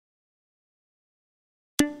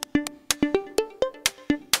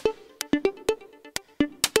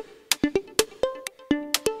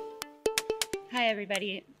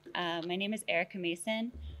everybody. My name is Erica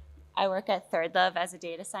Mason. I work at ThirdLove as a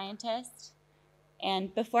data scientist.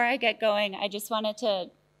 And before I get going, I just wanted to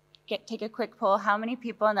take a quick poll. How many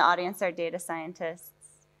people in the audience are data scientists?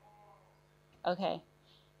 Okay.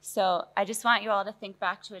 So I just want you all to think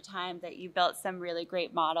back to a time that you built some really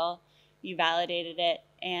great model, you validated it,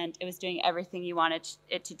 and it was doing everything you wanted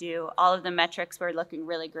it to do. All of the metrics were looking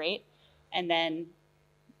really great, and then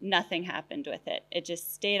nothing happened with it. It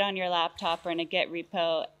just stayed on your laptop or in a Git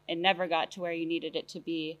repo. It never got to where you needed it to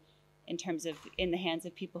be in terms of in the hands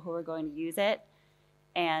of people who were going to use it,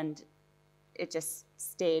 and it just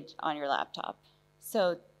stayed on your laptop.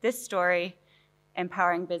 So this story,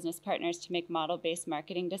 empowering business partners to make model-based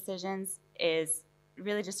marketing decisions, is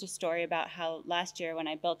really just a story about how last year when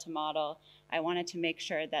I built a model, I wanted to make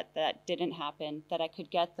sure that that didn't happen, that I could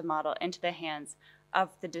get the model into the hands of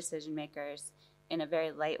the decision makers in a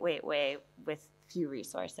very lightweight way with few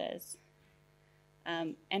resources.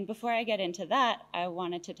 And before I get into that, I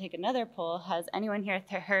wanted to take another poll. Has anyone here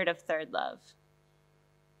heard of ThirdLove?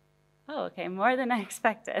 Oh, okay, more than I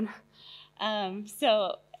expected.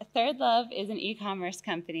 So ThirdLove is an e-commerce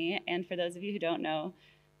company, and for those of you who don't know,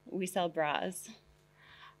 we sell bras.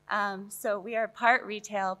 So we are part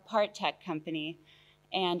retail, part tech company,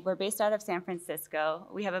 and we're based out of San Francisco.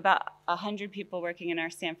 We have about 100 people working in our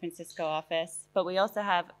San Francisco office, but we also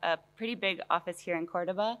have a pretty big office here in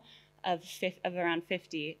Córdoba of around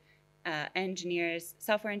 50 engineers,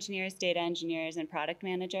 software engineers, data engineers, and product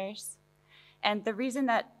managers. And the reason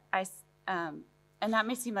that and that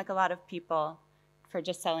may seem like a lot of people for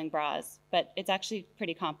just selling bras, but it's actually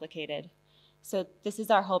pretty complicated. So this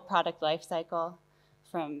is our whole product life cycle,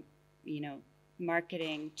 from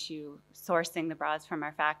marketing to sourcing the bras from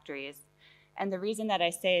our factories. And the reason that I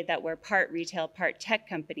say that we're part retail, part tech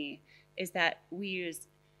company is that we use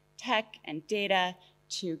tech and data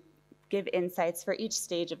to give insights for each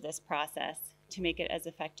stage of this process to make it as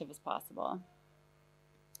effective as possible.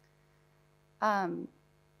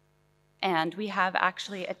 And we have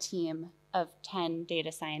actually a team of 10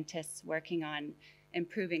 data scientists working on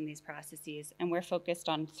improving these processes, and we're focused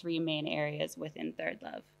on 3 main areas within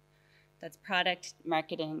ThirdLove. That's product,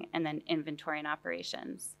 marketing, and then inventory and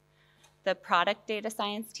operations. The product data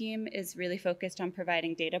science team is really focused on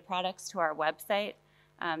providing data products to our website.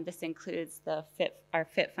 This includes our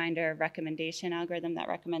Fit Finder recommendation algorithm that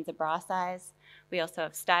recommends a bra size. We also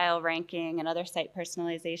have style ranking and other site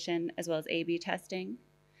personalization, as well as A/B testing.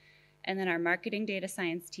 And then our marketing data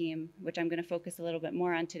science team, which I'm going to focus a little bit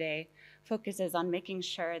more on today, focuses on making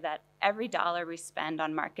sure that every dollar we spend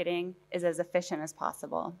on marketing is as efficient as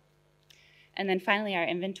possible. And then finally, our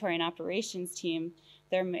inventory and operations team,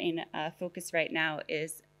 their main focus right now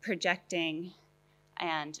is projecting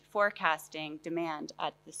and forecasting demand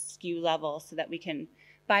at the SKU level so that we can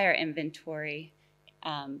buy our inventory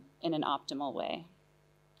in an optimal way.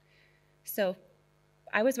 So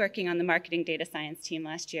I was working on the marketing data science team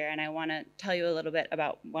last year, and I want to tell you a little bit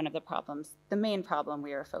about one of the problems, the main problem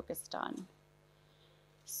we were focused on.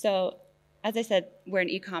 So as I said, we're an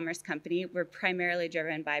e-commerce company. We're primarily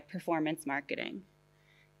driven by performance marketing.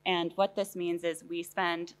 And what this means is we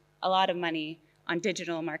spend a lot of money on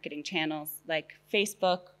digital marketing channels like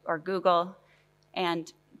Facebook or Google.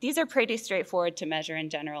 And these are pretty straightforward to measure in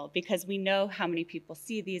general because we know how many people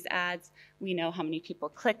see these ads, we know how many people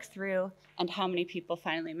click through, and how many people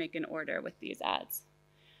finally make an order with these ads.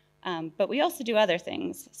 But we also do other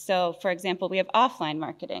things. So for example, we have offline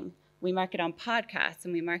marketing. We market on podcasts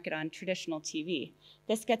and we market on traditional TV.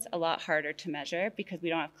 This gets a lot harder to measure because we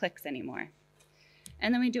don't have clicks anymore.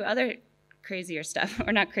 And then we do other crazier stuff,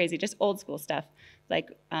 or not crazy, just old school stuff, like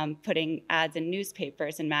putting ads in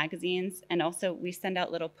newspapers and magazines, and also we send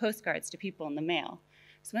out little postcards to people in the mail.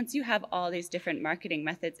 So once you have all these different marketing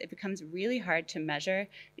methods, it becomes really hard to measure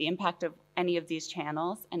the impact of any of these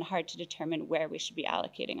channels and hard to determine where we should be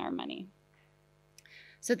allocating our money.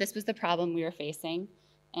 So this was the problem we were facing,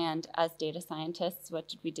 and as data scientists, what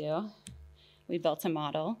did we do? We built a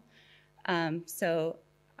model. So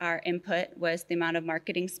our input was the amount of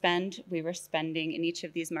marketing spend we were spending in each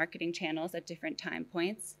of these marketing channels at different time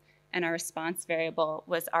points, and our response variable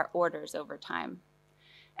was our orders over time.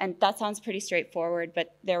 And that sounds pretty straightforward,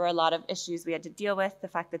 but there were a lot of issues we had to deal with. The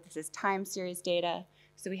fact that this is time series data,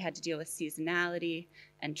 so we had to deal with seasonality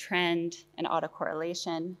and trend and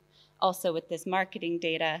autocorrelation. Also with this marketing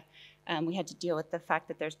data, we had to deal with the fact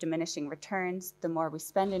that there's diminishing returns. The more we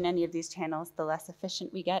spend in any of these channels, the less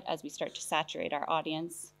efficient we get as we start to saturate our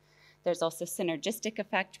audience. There's also synergistic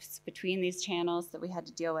effects between these channels that we had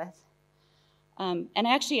to deal with. And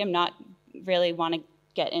I actually am not really want to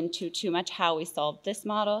get into too much how we solved this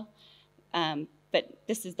model, but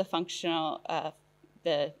this is the functional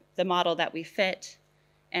the model that we fit,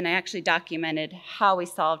 and I actually documented how we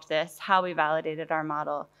solved this, how we validated our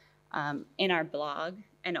model in our blog,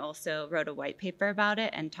 and also wrote a white paper about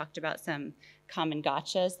it and talked about some common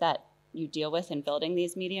gotchas that you deal with in building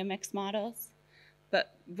these media mix models.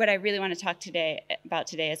 But what I really want to talk about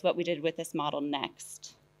today is what we did with this model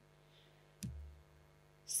next.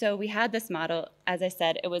 So we had this model. As I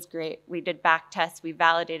said, it was great. We did back tests. We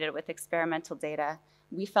validated it with experimental data.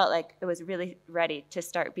 We felt like it was really ready to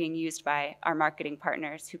start being used by our marketing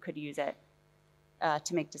partners who could use it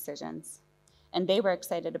to make decisions. And they were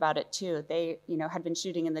excited about it too. They, had been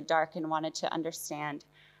shooting in the dark and wanted to understand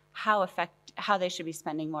how they should be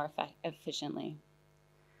spending more efficiently.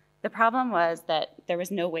 The problem was that there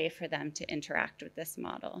was no way for them to interact with this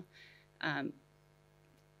model.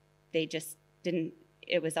 They just didn't.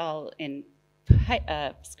 It was all in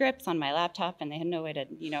scripts on my laptop, and they had no way to,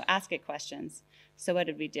 ask it questions. So what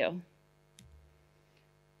did we do?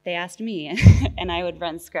 They asked me, and I would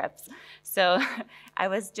run scripts. So I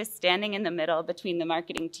was just standing in the middle between the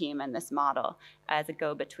marketing team and this model as a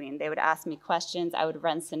go-between. They would ask me questions, I would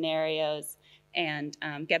run scenarios, and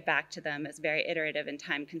get back to them. It was very iterative and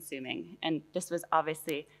time-consuming. And this was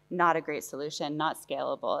obviously not a great solution, not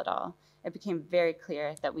scalable at all. It became very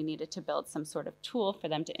clear that we needed to build some sort of tool for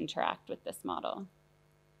them to interact with this model.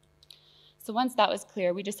 So once that was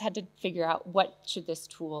clear, we just had to figure out what should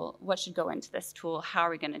go into this tool, how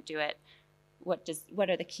are we going to do it, what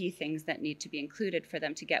are the key things that need to be included for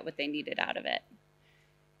them to get what they needed out of it.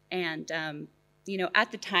 And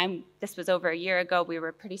at the time, this was over a year ago, we were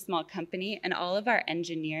a pretty small company, and all of our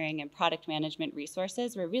engineering and product management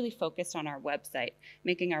resources were really focused on our website,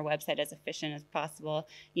 making our website as efficient as possible,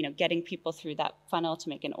 getting people through that funnel to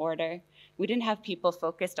make an order. We didn't have people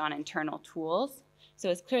focused on internal tools, so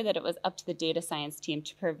it was clear that it was up to the data science team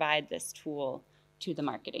to provide this tool to the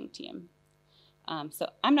marketing team. So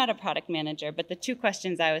I'm not a product manager, but the two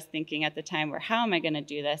questions I was thinking at the time were, how am I going to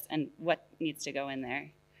do this, and what needs to go in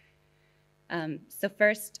there? So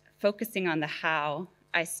first, focusing on the how,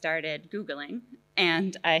 I started Googling,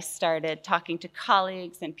 and I started talking to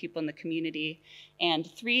colleagues and people in the community, and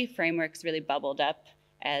 3 frameworks really bubbled up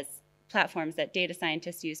as platforms that data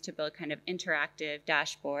scientists use to build kind of interactive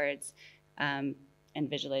dashboards and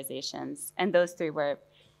visualizations. And those 3 were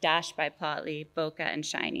Dash by Plotly, Bokeh, and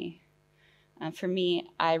Shiny. For me,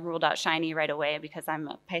 I ruled out Shiny right away because I'm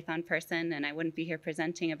a Python person, and I wouldn't be here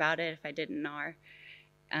presenting about it if I didn't know R.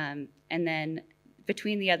 And then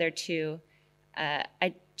between the other 2,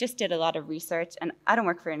 I just did a lot of research, and I don't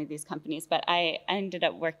work for any of these companies, but I ended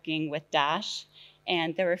up working with Dash,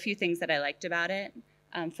 and there were a few things that I liked about it.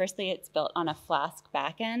 Firstly, it's built on a Flask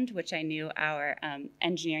backend, which I knew our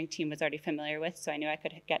engineering team was already familiar with, so I knew I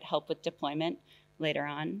could get help with deployment later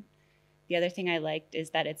on. The other thing I liked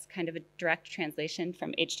is that it's kind of a direct translation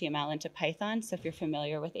from HTML into Python, so if you're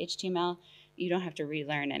familiar with HTML, you don't have to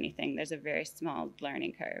relearn anything. There's a very small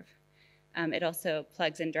learning curve. It also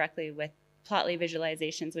plugs in directly with Plotly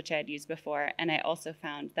visualizations, which I had used before, and I also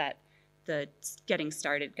found that the Getting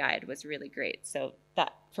Started guide was really great. So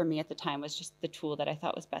that, for me at the time, was just the tool that I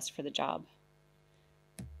thought was best for the job.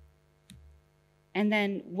 And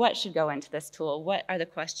then what should go into this tool? What are the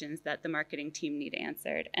questions that the marketing team need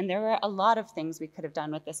answered? And there were a lot of things we could have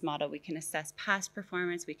done with this model. We can assess past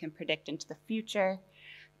performance. We can predict into the future.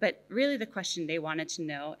 But really the question they wanted to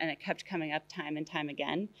know, and it kept coming up time and time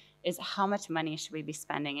again, is how much money should we be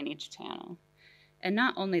spending in each channel? And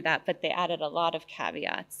not only that, but they added a lot of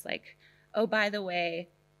caveats like, oh, by the way,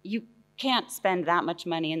 you can't spend that much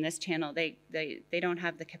money in this channel. They don't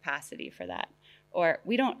have the capacity for that. Or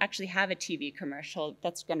we don't actually have a TV commercial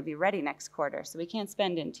that's going to be ready next quarter, so we can't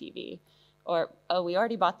spend in TV. Or, oh, we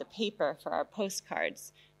already bought the paper for our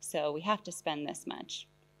postcards, so we have to spend this much.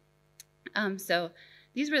 So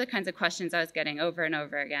these were the kinds of questions I was getting over and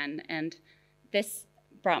over again, and this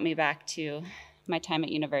brought me back to my time at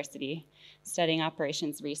university studying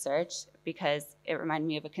operations research because it reminded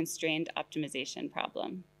me of a constrained optimization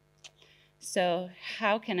problem. So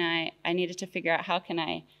I needed to figure out how can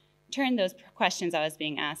I turn those questions I was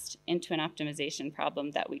being asked into an optimization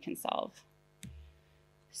problem that we can solve.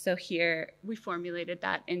 So here we formulated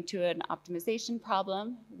that into an optimization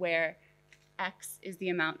problem where X is the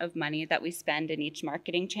amount of money that we spend in each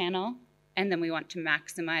marketing channel, and then we want to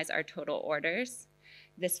maximize our total orders.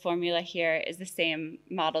 This formula here is the same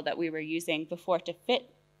model that we were using before to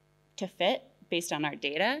fit based on our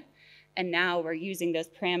data, and now we're using those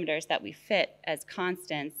parameters that we fit as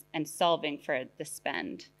constants and solving for the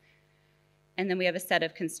spend. And then we have a set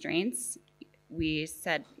of constraints. We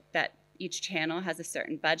said that each channel has a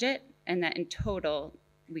certain budget, and that in total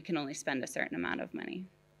we can only spend a certain amount of money.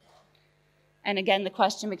 And again, the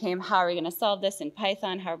question became, how are we going to solve this in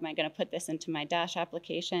Python? How am I going to put this into my Dash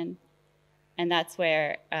application? And that's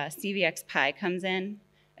where CVXPy comes in.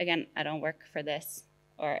 Again, I don't work for this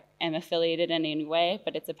or am affiliated in any way,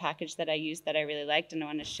 but it's a package that I used that I really liked and I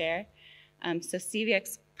want to share. So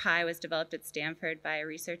CVXPy was developed at Stanford by a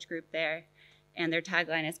research group there, and their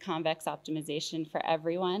tagline is convex optimization for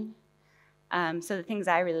everyone. So the things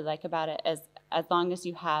I really like about it is, as long as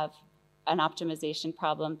you have an optimization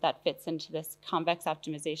problem that fits into this convex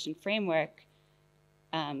optimization framework,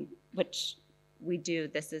 which we do,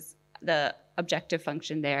 this is the objective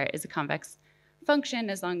function there is a convex function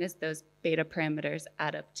as long as those beta parameters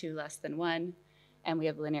add up to less than 1 and we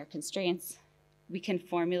have linear constraints. We can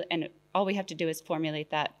formulate, and all we have to do is formulate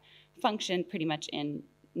that function pretty much in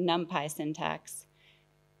NumPy syntax,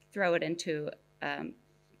 throw it into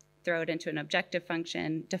an objective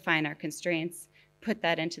function, define our constraints, put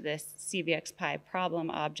that into this CVXPy problem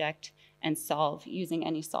object, and solve using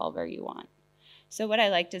any solver you want. So what I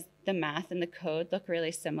liked is the math and the code look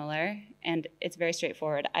really similar, and it's very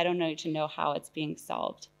straightforward. I don't need to know how it's being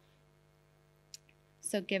solved.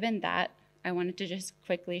 So given that, I wanted to just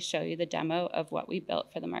quickly show you the demo of what we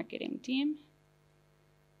built for the marketing team.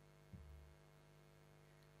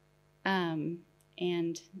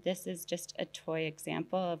 And this is just a toy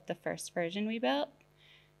example of the first version we built,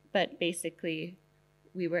 but basically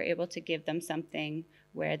we were able to give them something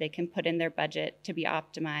where they can put in their budget to be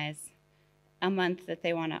optimized, a month that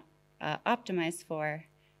they want to optimize for,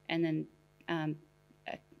 and then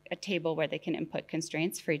a table where they can input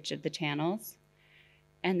constraints for each of the channels.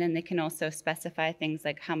 And then they can also specify things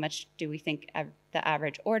like how much do we think the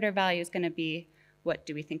average order value is going to be, what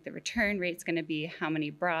do we think the return rate is going to be, how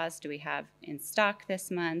many bras do we have in stock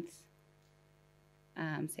this month,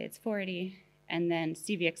 say it's 40, and then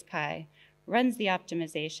CVXPy runs the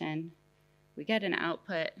optimization. We get an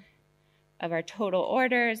output of our total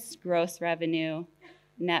orders, gross revenue,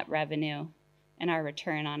 net revenue, and our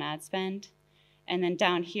return on ad spend. And then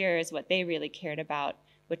down here is what they really cared about,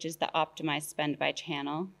 which is the optimized spend by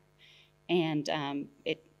channel. And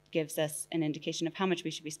it gives us an indication of how much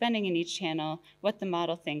we should be spending in each channel, what the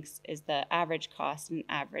model thinks is the average cost and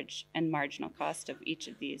average and marginal cost of each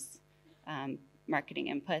of these marketing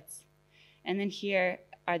inputs. And then here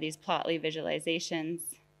are these plotly visualizations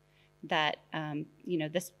that,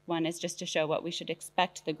 this one is just to show what we should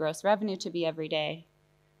expect the gross revenue to be every day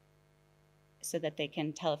so that they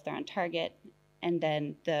can tell if they're on target, and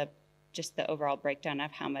then just the overall breakdown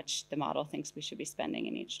of how much the model thinks we should be spending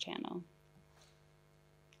in each channel.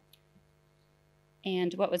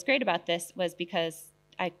 And what was great about this was because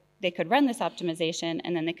they could run this optimization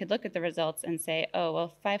and then they could look at the results and say, oh,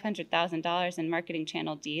 well, $500,000 in marketing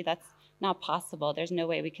channel D, that's not possible. There's no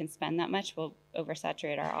way we can spend that much. We'll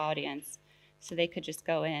oversaturate our audience. So they could just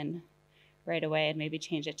go in right away and maybe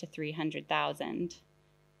change it to 300,000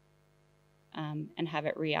 and have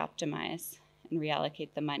it re-optimize and reallocate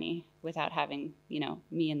the money without having,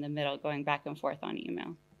 me in the middle going back and forth on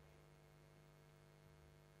email.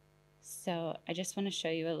 So I just want to show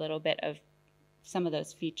you a little bit of some of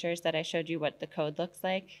those features that I showed you what the code looks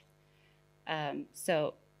like.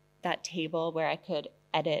 So that table where I could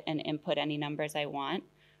edit and input any numbers I want,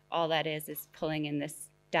 all that is pulling in this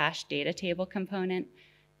dash data table component,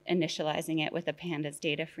 initializing it with a pandas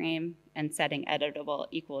data frame, and setting editable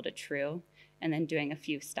equal to true, and then doing a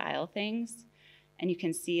few style things. And you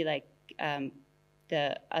can see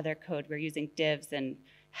the other code, we're using divs and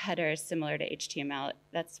headers similar to HTML.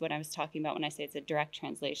 That's what I was talking about when I say it's a direct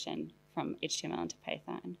translation from HTML into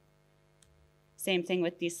Python. Same thing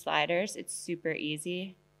with these sliders. It's super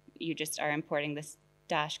easy. You just are importing this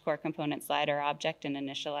dash core component slider object and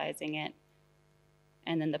initializing it.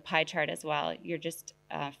 And then the pie chart as well. You're just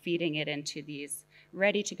feeding it into these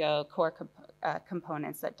ready-to-go core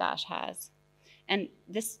components that Dash has. And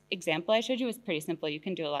this example I showed you was pretty simple. You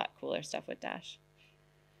can do a lot cooler stuff with Dash.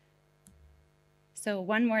 So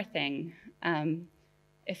one more thing.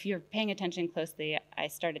 If you're paying attention closely, I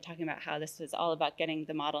started talking about how this was all about getting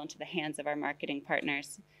the model into the hands of our marketing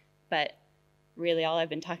partners. But really all I've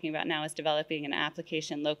been talking about now is developing an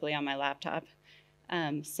application locally on my laptop.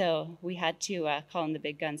 So we had to call in the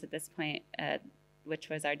big guns at this point, which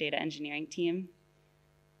was our data engineering team.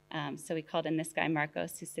 So we called in this guy,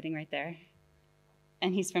 Marcos, who's sitting right there.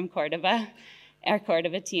 And he's from Córdoba, our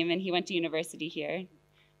Córdoba team, and he went to university here,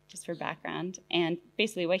 just for background. And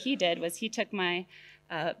basically what he did was he took my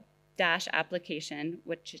Dash application,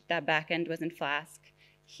 which that backend was in Flask.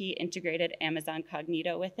 He integrated Amazon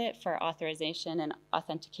Cognito with it for authorization and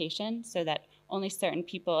authentication so that only certain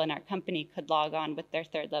people in our company could log on with their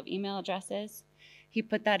ThirdLove email addresses. He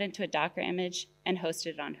put that into a Docker image and hosted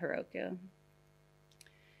it on Heroku.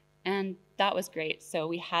 And that was great. So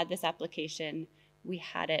we had this application, we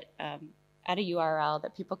had it at a URL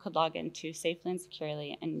that people could log into safely and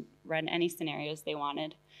securely and run any scenarios they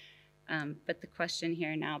wanted. But the question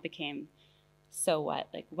here now became, so what?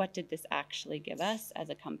 Like, what did this actually give us as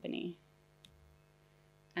a company?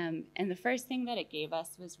 And the first thing that it gave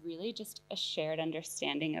us was really just a shared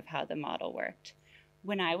understanding of how the model worked.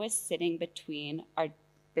 When I was sitting between our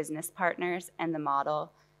business partners and the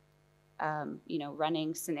model,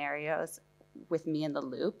 running scenarios with me in the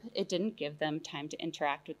loop, it didn't give them time to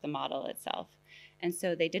interact with the model itself. And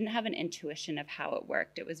so they didn't have an intuition of how it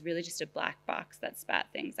worked. It was really just a black box that spat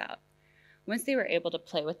things out. Once they were able to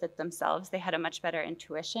play with it themselves, they had a much better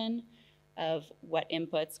intuition of what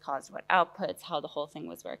inputs caused what outputs, how the whole thing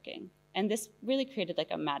was working. And this really created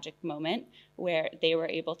like a magic moment where they were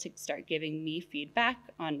able to start giving me feedback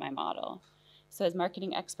on my model. So as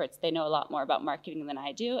marketing experts, they know a lot more about marketing than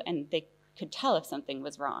I do, and they could tell if something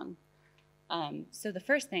was wrong. So the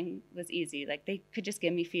first thing was easy. Like, they could just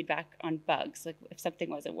give me feedback on bugs. Like, if something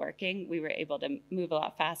wasn't working, we were able to move a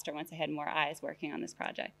lot faster once I had more eyes working on this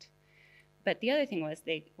project. But the other thing was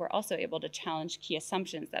they were also able to challenge key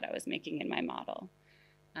assumptions that I was making in my model.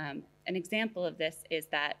 An example of this is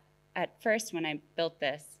that at first when I built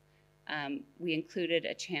this, we included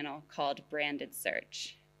a channel called branded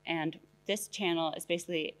search. And this channel is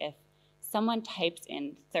basically if someone types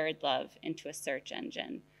in ThirdLove into a search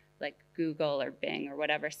engine, like Google or Bing or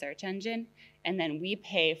whatever search engine, and then we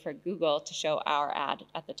pay for Google to show our ad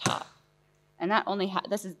at the top. And that only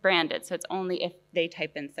this is branded, so it's only if they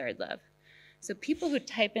type in ThirdLove. So people who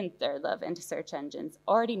type in ThirdLove into search engines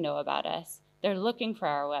already know about us. They're looking for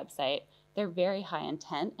our website. They're very high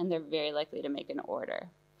intent, and they're very likely to make an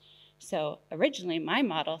order. So originally, my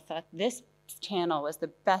model thought this channel was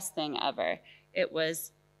the best thing ever. It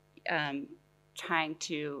was trying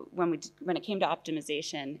to, when it came to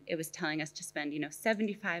optimization, it was telling us to spend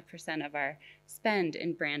 75% of our spend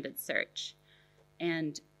in branded search.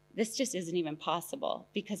 And this just isn't even possible,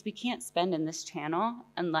 because we can't spend in this channel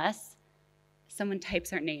unless someone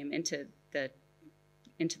types our name into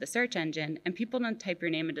the search engine, and people don't type your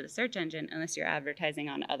name into the search engine unless you're advertising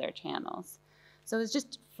on other channels. So it was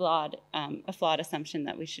just a flawed assumption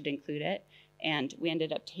that we should include it, and we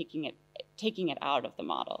ended up taking it out of the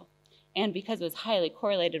model. And because it was highly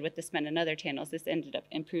correlated with the spend in other channels, this ended up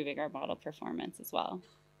improving our model performance as well.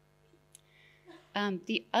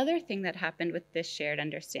 The other thing that happened with this shared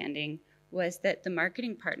understanding was that the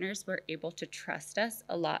marketing partners were able to trust us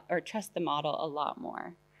a lot, or trust the model a lot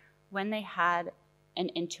more. When they had an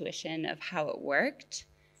intuition of how it worked,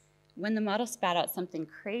 when the model spat out something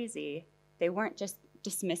crazy, they weren't just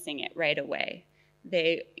dismissing it right away.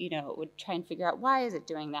 They would try and figure out, why is it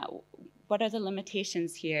doing that? What are the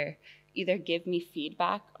limitations here? Either give me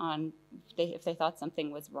feedback on if they thought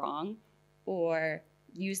something was wrong, or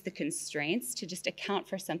use the constraints to just account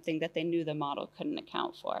for something that they knew the model couldn't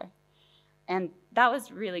account for. And that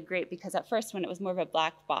was really great, because at first, when it was more of a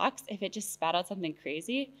black box, if it just spat out something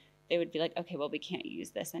crazy, they would be like, okay, well, we can't use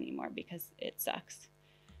this anymore because it sucks.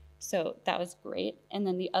 So that was great. And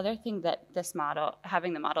then the other thing that this model,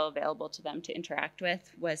 having the model available to them to interact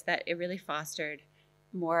with, was that it really fostered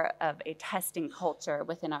more of a testing culture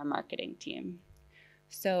within our marketing team.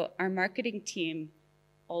 So our marketing team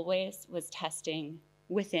always was testing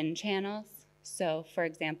within channels. So for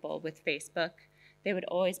example, with Facebook, they would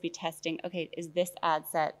always be testing, okay, is this ad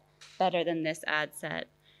set better than this ad set,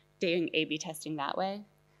 doing A/B testing that way.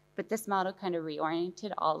 But this model kind of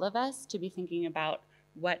reoriented all of us to be thinking about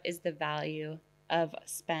what is the value of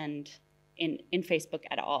spend in Facebook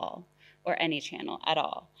at all, or any channel at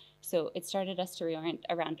all. So it started us to reorient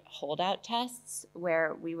around holdout tests,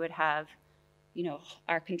 where we would have,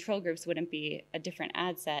 our control groups wouldn't be a different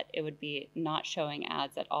ad set, it would be not showing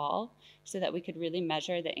ads at all, so that we could really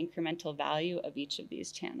measure the incremental value of each of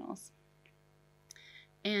these channels.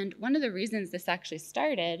 And one of the reasons this actually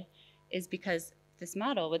started is because this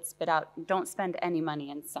model would spit out, don't spend any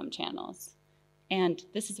money in some channels. And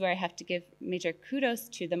this is where I have to give major kudos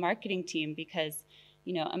to the marketing team, because,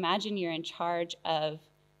 imagine you're in charge of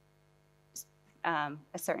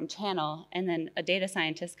a certain channel, and then a data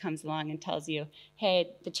scientist comes along and tells you,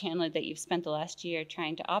 hey, the channel that you've spent the last year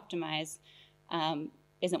trying to optimize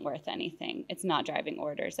isn't worth anything. It's not driving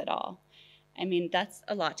orders at all. I mean, that's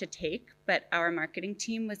a lot to take, but our marketing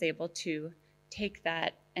team was able to take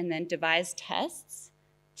that and then devise tests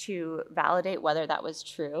to validate whether that was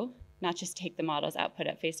true, not just take the model's output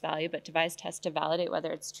at face value, but devise tests to validate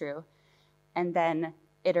whether it's true, and then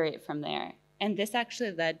iterate from there. And this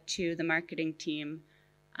actually led to the marketing team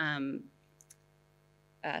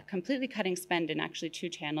completely cutting spend in actually 2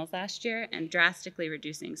 channels last year and drastically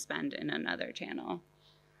reducing spend in another channel.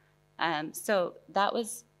 So that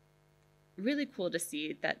was really cool to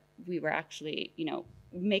see that we were actually,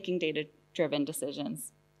 making data-driven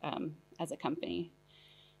decisions as a company.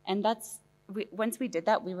 And once we did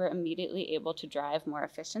that, we were immediately able to drive more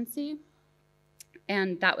efficiency.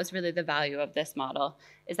 And that was really the value of this model,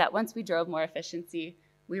 is that once we drove more efficiency,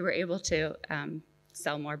 we were able to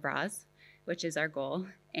sell more bras, which is our goal,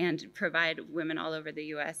 and provide women all over the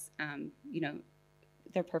US,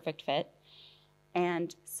 their perfect fit.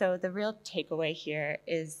 And so the real takeaway here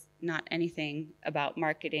is not anything about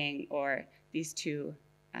marketing or these 2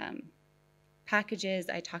 packages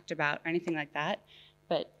I talked about or anything like that,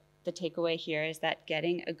 but the takeaway here is that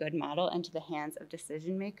getting a good model into the hands of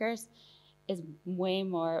decision makers is way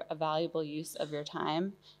more a valuable use of your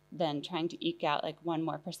time than trying to eke out like 1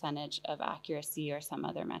 more percentage of accuracy or some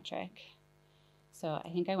other metric. So I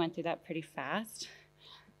think I went through that pretty fast,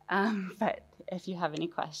 but if you have any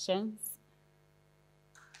questions.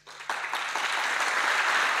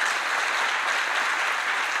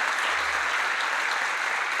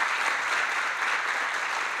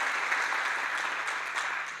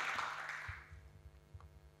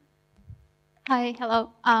 Hi,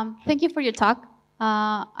 hello. Thank you for your talk.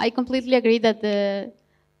 I completely agree that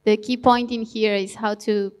the key point in here is how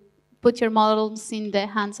to put your models in the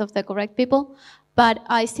hands of the correct people. But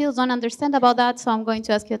I still don't understand about that, so I'm going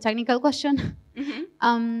to ask you a technical question.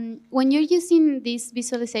 Mm-hmm. When you're using this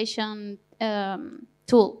visualization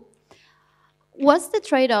tool, what's the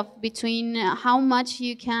trade-off between how much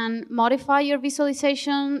you can modify your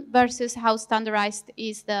visualization versus how standardized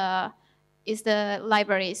is the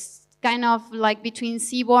libraries? Kind of like between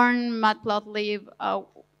Seaborn, Matplotlib,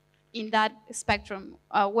 in that spectrum,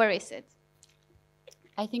 where is it?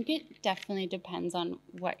 I think it definitely depends on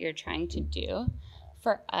what you're trying to do.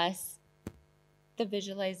 For us, the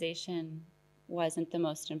visualization wasn't the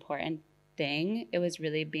most important thing. It was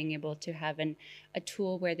really being able to have a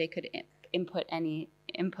tool where they could input any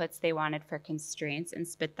inputs they wanted for constraints and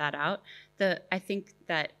spit that out. I think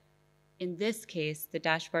that in this case, the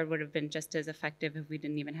dashboard would have been just as effective if we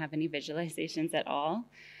didn't even have any visualizations at all.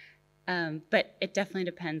 But it definitely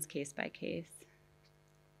depends case by case.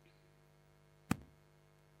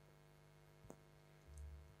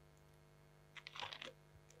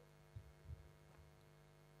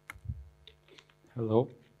 Hello,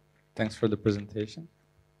 thanks for the presentation.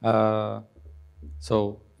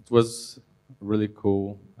 So it was a really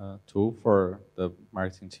cool tool for the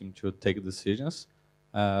marketing team to take decisions.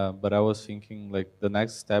 But I was thinking like the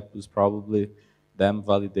next step is probably them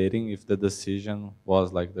validating if the decision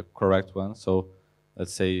was like the correct one. So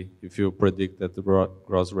let's say if you predict that the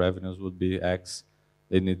gross revenues would be X,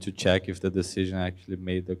 they need to check if the decision actually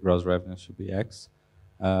made the gross revenues should be X.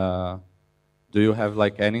 Do you have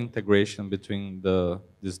like any integration between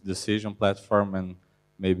this decision platform and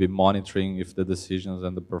maybe monitoring if the decisions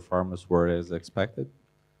and the performance were as expected?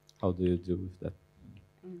 How do you deal with that?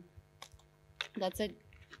 That's a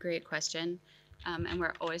great question, and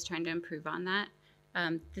we're always trying to improve on that.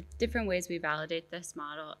 The different ways we validate this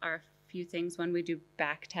model are a few things. One, we do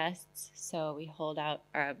back tests, so we hold out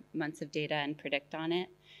our months of data and predict on it.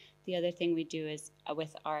 The other thing we do is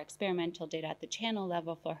with our experimental data at the channel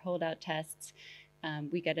level for holdout tests,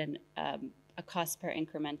 we get a cost per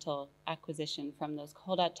incremental acquisition from those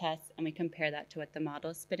holdout tests, and we compare that to what the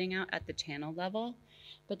model is spitting out at the channel level.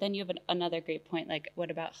 But then you have another great point, like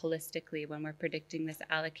what about holistically when we're predicting this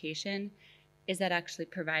allocation? Is that actually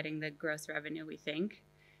providing the gross revenue we think?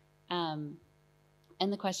 And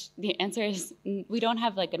the answer is we don't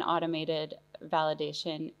have like an automated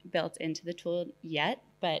validation built into the tool yet,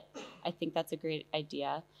 but I think that's a great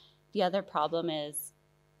idea. The other problem is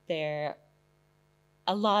a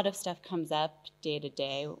lot of stuff comes up day to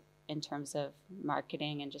day in terms of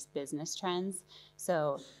marketing and just business trends.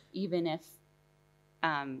 So even if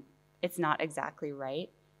it's not exactly right,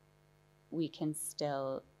 we can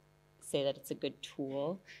still say that it's a good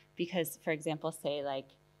tool because, for example, say like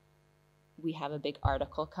we have a big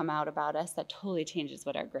article come out about us that totally changes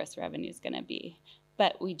what our gross revenue is going to be.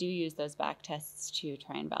 But we do use those back tests to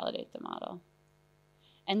try and validate the model.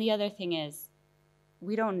 And the other thing is,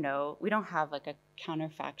 we don't know, we don't have like a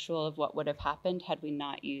counterfactual of what would have happened had we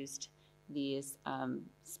not used these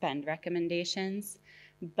spend recommendations.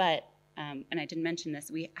 But, and I didn't mention this,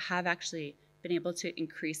 we have actually been able to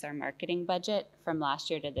increase our marketing budget from last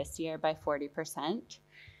year to this year by 40%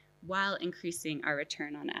 while increasing our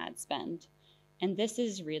return on ad spend. And this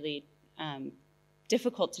is really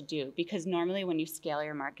difficult to do because normally when you scale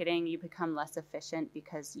your marketing, you become less efficient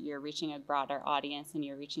because you're reaching a broader audience and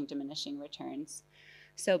you're reaching diminishing returns.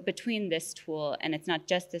 So between this tool, and it's not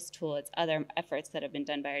just this tool, it's other efforts that have been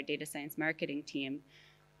done by our data science marketing team,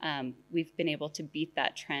 we've been able to beat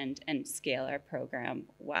that trend and scale our program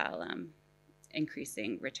while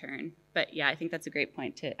increasing return. But yeah, I think that's a great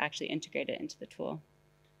point to actually integrate it into the tool.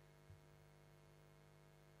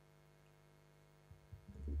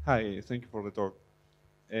 Hi, thank you for the talk.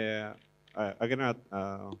 Again,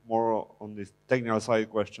 more on this technical side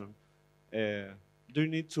question. Do you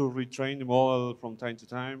need to retrain the model from time to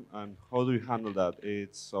time, and how do you handle that?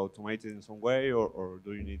 It's automated in some way, or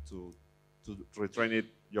do you need to retrain it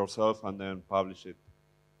yourself and then publish it?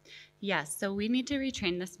 Yes, so we need to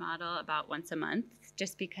retrain this model about once a month,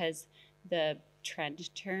 just because the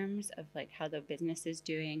trend terms of like how the business is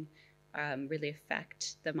doing really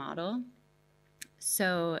affect the model.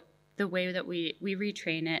 So the way that we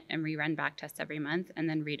retrain it and rerun back tests every month and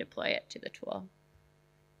then redeploy it to the tool.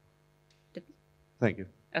 Thank you.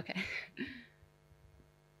 Okay.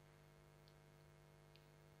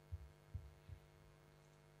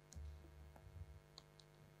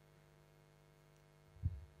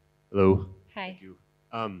 Hello. Hi. Thank you.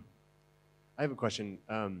 I have a question.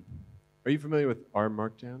 Are you familiar with R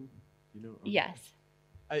Markdown? You know? Yes.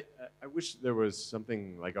 I wish there was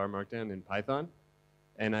something like R Markdown in Python,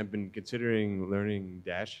 and I've been considering learning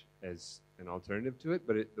Dash as an alternative to it.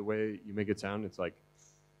 But the way you make it sound,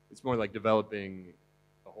 it's more like developing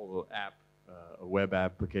a whole app, a web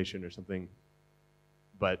application or something.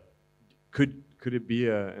 But could it be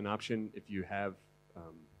an option if you have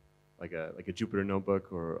like a Jupyter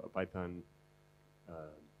notebook or a Python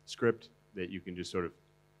script that you can just sort of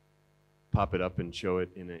pop it up and show it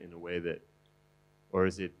in a way that, or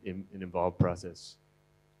is it an involved process?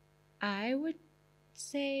 I would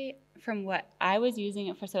say from what I was using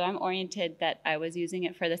it for, so I'm oriented that I was using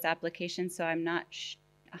it for this application, so I'm not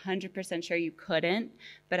 100% sure you couldn't,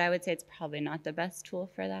 but I would say it's probably not the best tool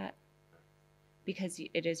for that because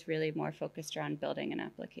it is really more focused around building an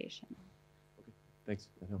application. Okay, thanks.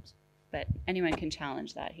 That helps. But anyone can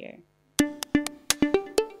challenge that here.